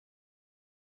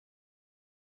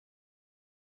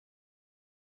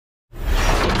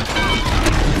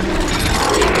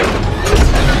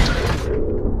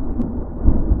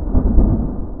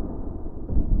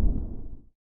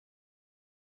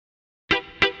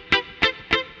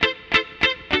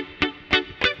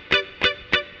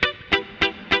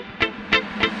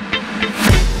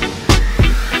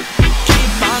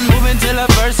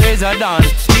Thursdays are done.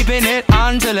 Keeping it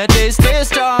on till the day stays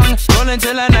strong. Rolling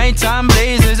till the nighttime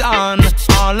blazes on.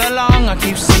 All along I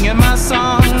keep singing my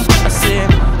song. I say,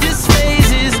 this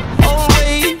phase is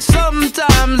always.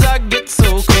 Sometimes I get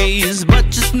so crazed, but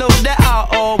just know that I'll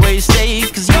always stay.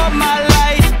 Cause you're my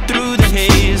light through the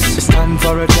haze. It's time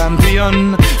for a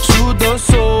champion. Soothe the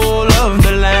soul of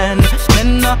the land.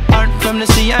 Mend the heart from the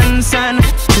sea and sand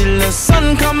till the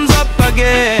sun comes up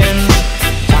again.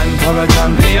 Time for a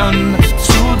champion.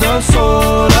 Soothe the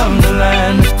soul of the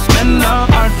land. Mend the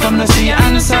heart from the sea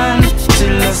and sand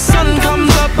till the sun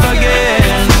comes up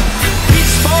again.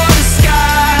 Reach for the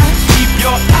sky, keep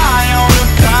your eye on the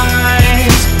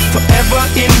prize. Forever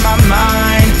in my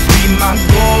mind, be my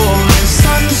golden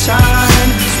sunshine.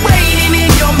 It's waiting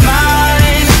in your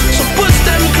mind, so push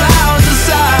them clouds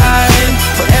aside.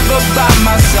 Forever by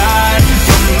my side,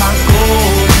 you're my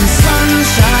golden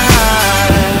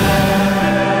sunshine.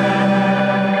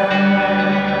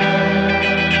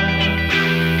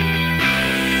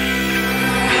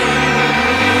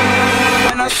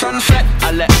 When I sunset,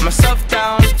 I let myself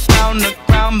down. Down the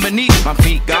ground beneath my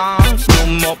feet gone. No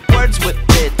more words with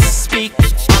it to speak.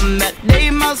 On that day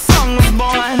my song was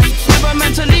born. Never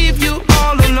meant to leave you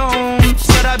all alone.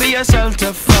 Said I'd be a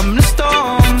shelter from the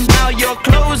storm. Now your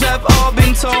clothes have all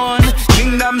been torn.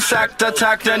 Kingdom sacked,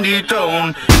 attacked and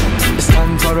dethroned. It's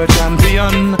time for a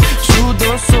champion. Soothe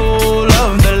the soul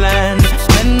of the land.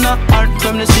 Mend the heart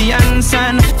from the sea and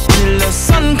sand till the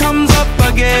sun comes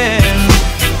up again.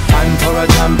 Time for a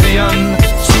champion.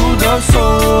 Soothe the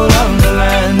soul of the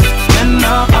land. Mend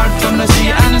the heart from the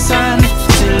sea and sand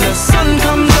till the sun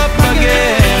comes up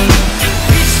again.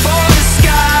 Reach for the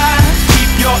sky,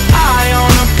 keep your eye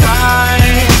on the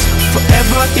prize.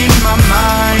 Forever in my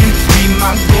mind, be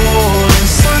my golden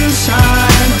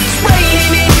sunshine. It's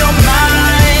raining in your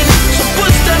mind, so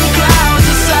push them clouds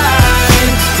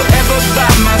aside. Forever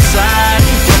by my side,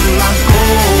 you're my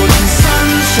golden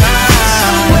sunshine. It's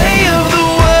the way of the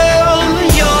world,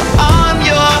 you're on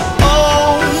your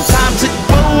own. Time to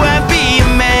go and be a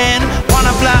man.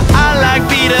 Wanna fly high like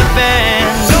Peter Pan.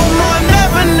 No more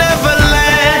never, never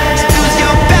land. Use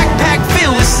your backpack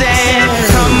filled with sand.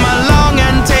 Come along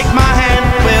and take my hand.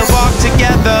 We'll walk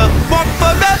together, walk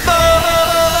forever.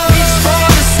 Reach for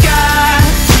the sky,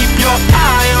 keep your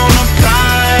eye on the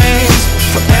prize.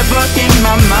 Forever in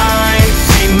my mind,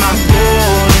 be my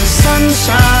golden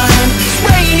sunshine. It's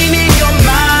raining in your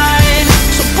mind,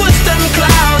 so push them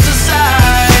clouds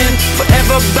aside.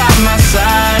 Forever by my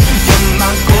side, you're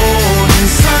my golden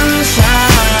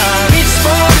sunshine. Reach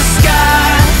for the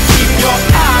sky, keep your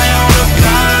eye on the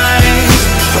prize.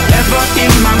 Forever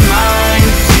in my mind,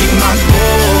 be my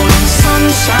golden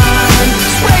sunshine.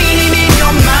 It's raining in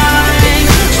your mind,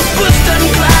 so push them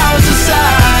clouds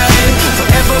aside.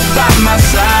 Forever by my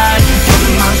side, you're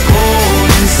my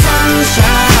golden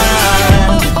sunshine.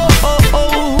 Oh, oh, oh,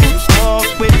 oh, talk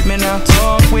with me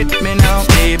now,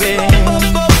 baby. Oh,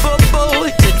 oh, oh, oh,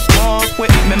 walk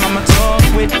with me, mama, talk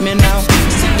with me now.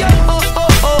 Say, oh, oh,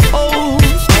 oh, oh,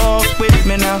 talk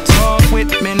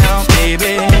with me now,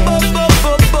 baby. Oh, oh,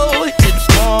 oh, oh,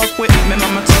 walk with me,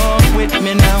 mama, talk with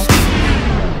me now.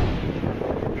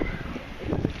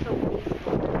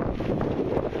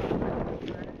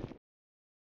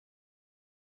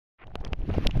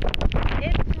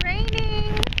 It's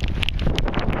raining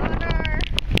on our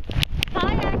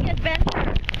kayak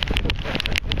adventure.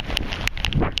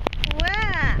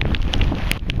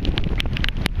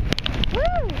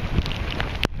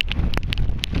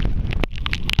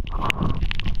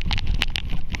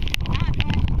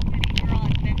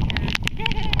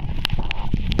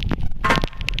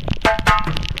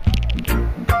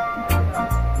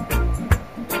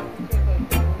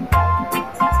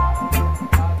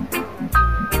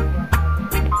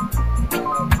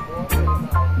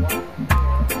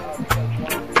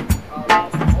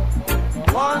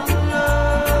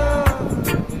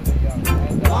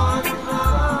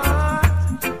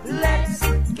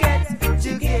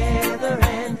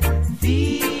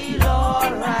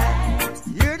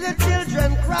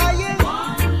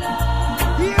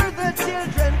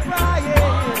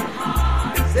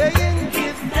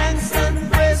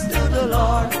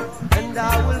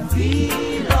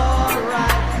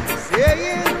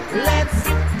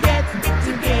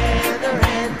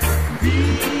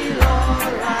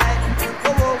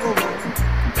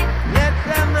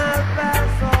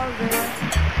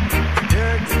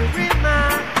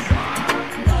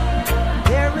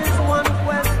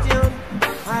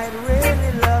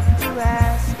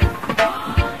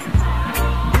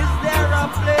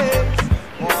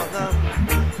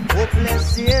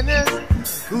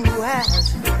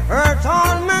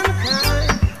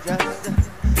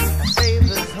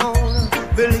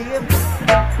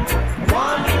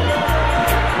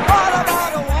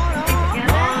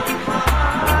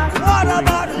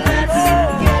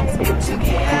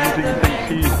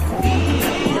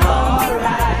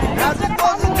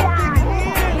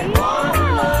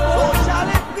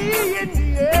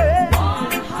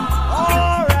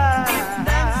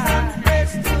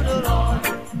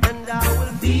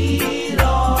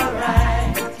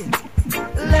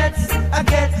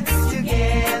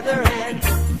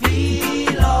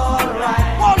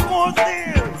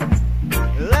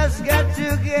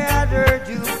 together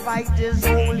to fight this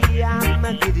holy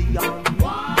Armageddon.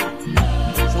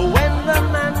 So when the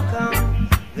man comes,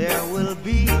 there will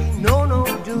be no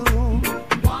doom.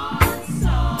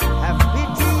 Have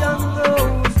pity on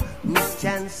those whose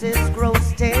chances grow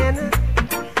thin.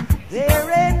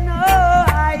 There ain't no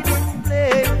hiding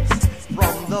place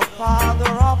from the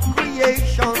Father of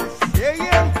creation. Yeah,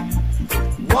 yeah.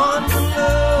 One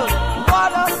love.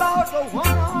 What about the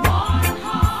one heart?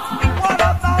 What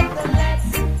about the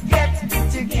let's get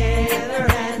together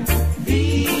and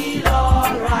feel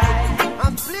alright?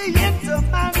 I'm pleading to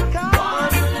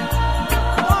mankind.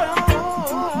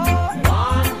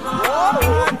 One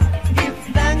heart. Give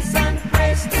thanks and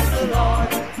praise to the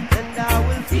Lord, and I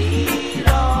will feel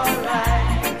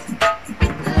alright.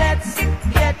 Let's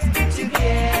get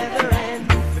together and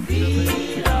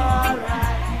feel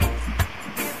alright.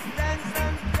 Give thanks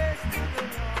and praise to the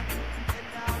Lord, and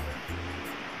I will feel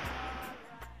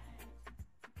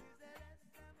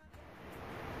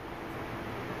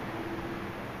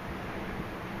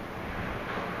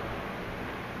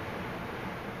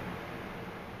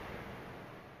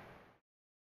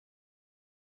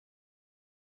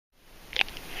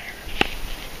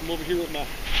I'm over here with my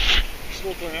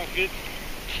snorkeling outfit.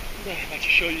 I'm about to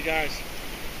show you guys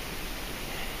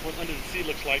what under the sea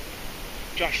looks like,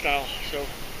 Josh style. So let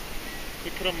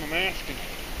me put on my mask and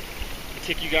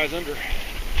take you guys under.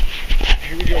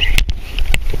 Here we go.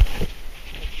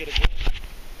 Let's get it going.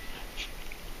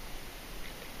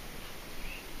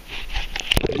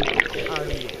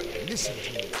 Listen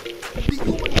to me. The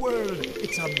human world,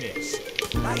 it's a mess.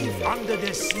 Life under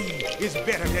the sea is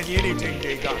better than anything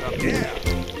they got up there.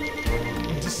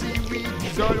 The seaweed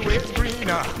is always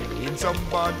greener in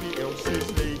somebody else's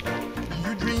lake.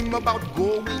 You dream about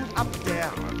going up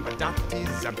there, but that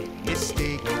is a big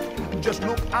mistake. Just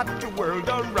look at the world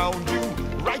around you,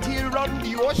 right here on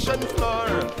the ocean floor.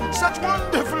 Such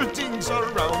wonderful things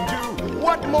around you.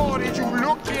 What more are you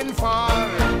looking for?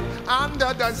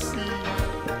 Under the sea,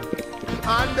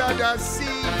 under the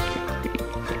sea.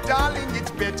 Darling,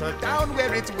 it's better down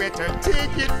where it's wetter.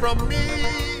 Take it from me.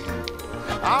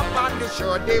 Up on the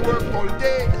shore, they work all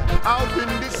day. Out in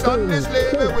the sun, they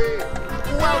slave away.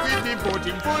 While we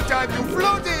devoting full time to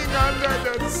floating under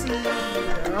the sea.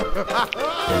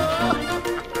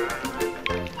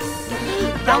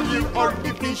 Down here, all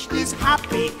the fish is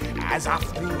happy as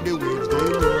after the waves they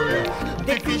roll.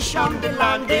 The fish on the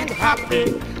land ain't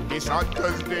happy. They shot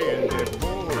 'cause they in the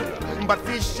bowl. But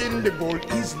fish in the bowl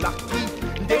is lucky.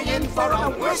 They in for a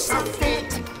worse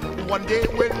fate. One day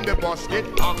when the boss get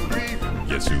hungry,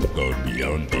 yes, you go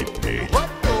beyond the pay. But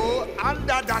no,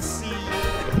 under the sea,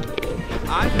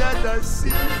 under the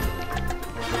sea,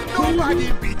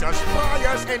 nobody beat us, fry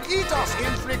us, and eat us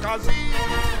in fricassee.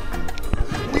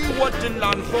 We want the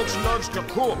land folks loves to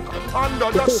cook.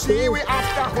 Under the sea, we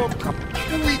after hook.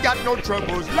 We got no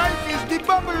troubles. Life is the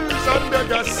bubbles under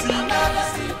the sea.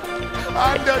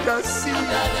 Under the sea.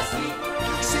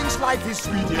 Since life is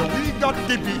sweet here, we got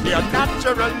to be here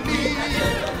naturally.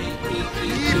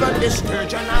 Even the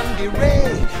sturgeon and the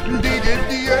ray, they did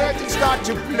the earth and start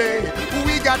to play.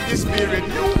 We got the spirit,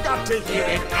 you got to hear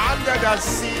it under the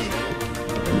sea.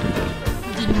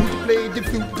 The lute play the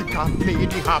flute, the cop play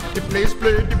the harp, the players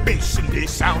play the bass and they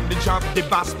sound the job. The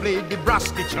bass play the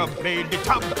brass, the chub play the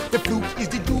tub. The flute is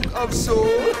the Duke of Soul.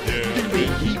 The way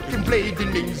he can play the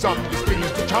names on the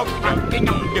strings, the chub ranking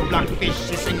on the blackfish.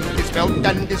 He sings his belt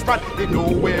and his frat. They know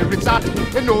where it's at.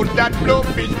 They know that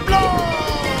blowfish blow.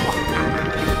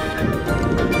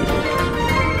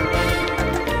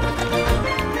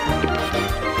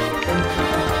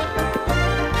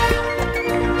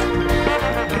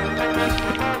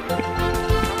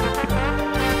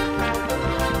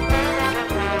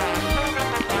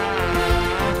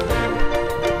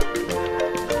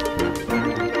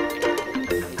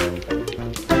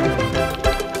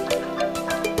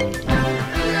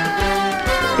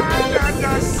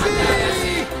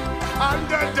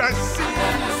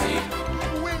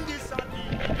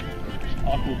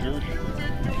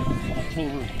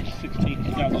 October 16,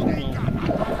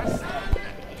 2012.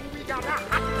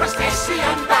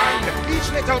 Crustacean band, each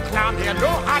little clown here,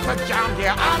 know how to jam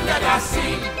here under the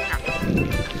sea.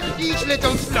 Each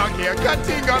little slug here,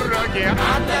 cutting a rug here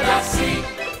under the sea.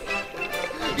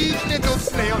 Each little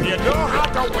snail here, know how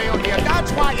to whale here,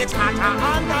 that's why it's hotter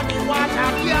under the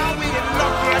water. Yeah, we in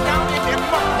luck here, down in the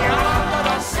muck here under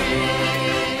the sea.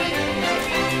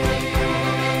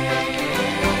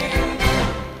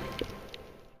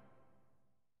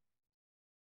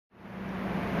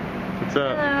 What's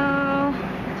up? Hello.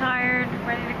 Tired,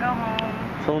 ready to go home.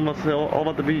 Tell them all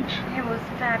about the beach. It was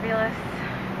fabulous.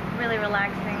 Really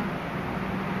relaxing.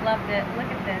 Loved it. Look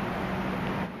at this.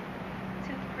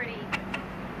 Too pretty.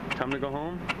 Time to go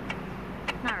home?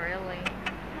 Not really.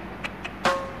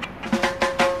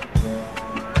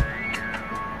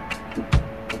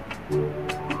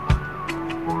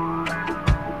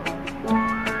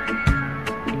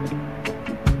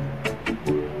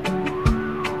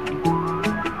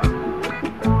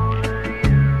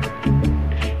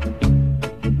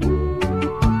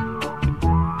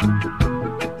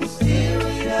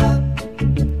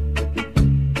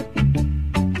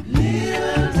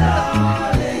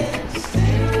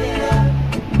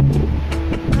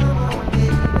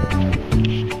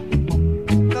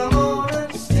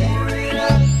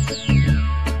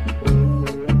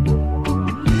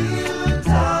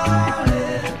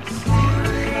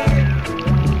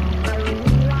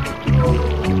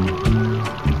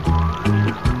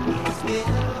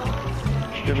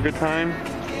 Did you have a good time?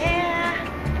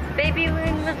 Yeah. Baby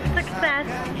Loon was a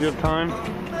success. Did you have time?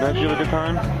 Did you have a good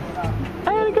time?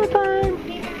 I had a good time.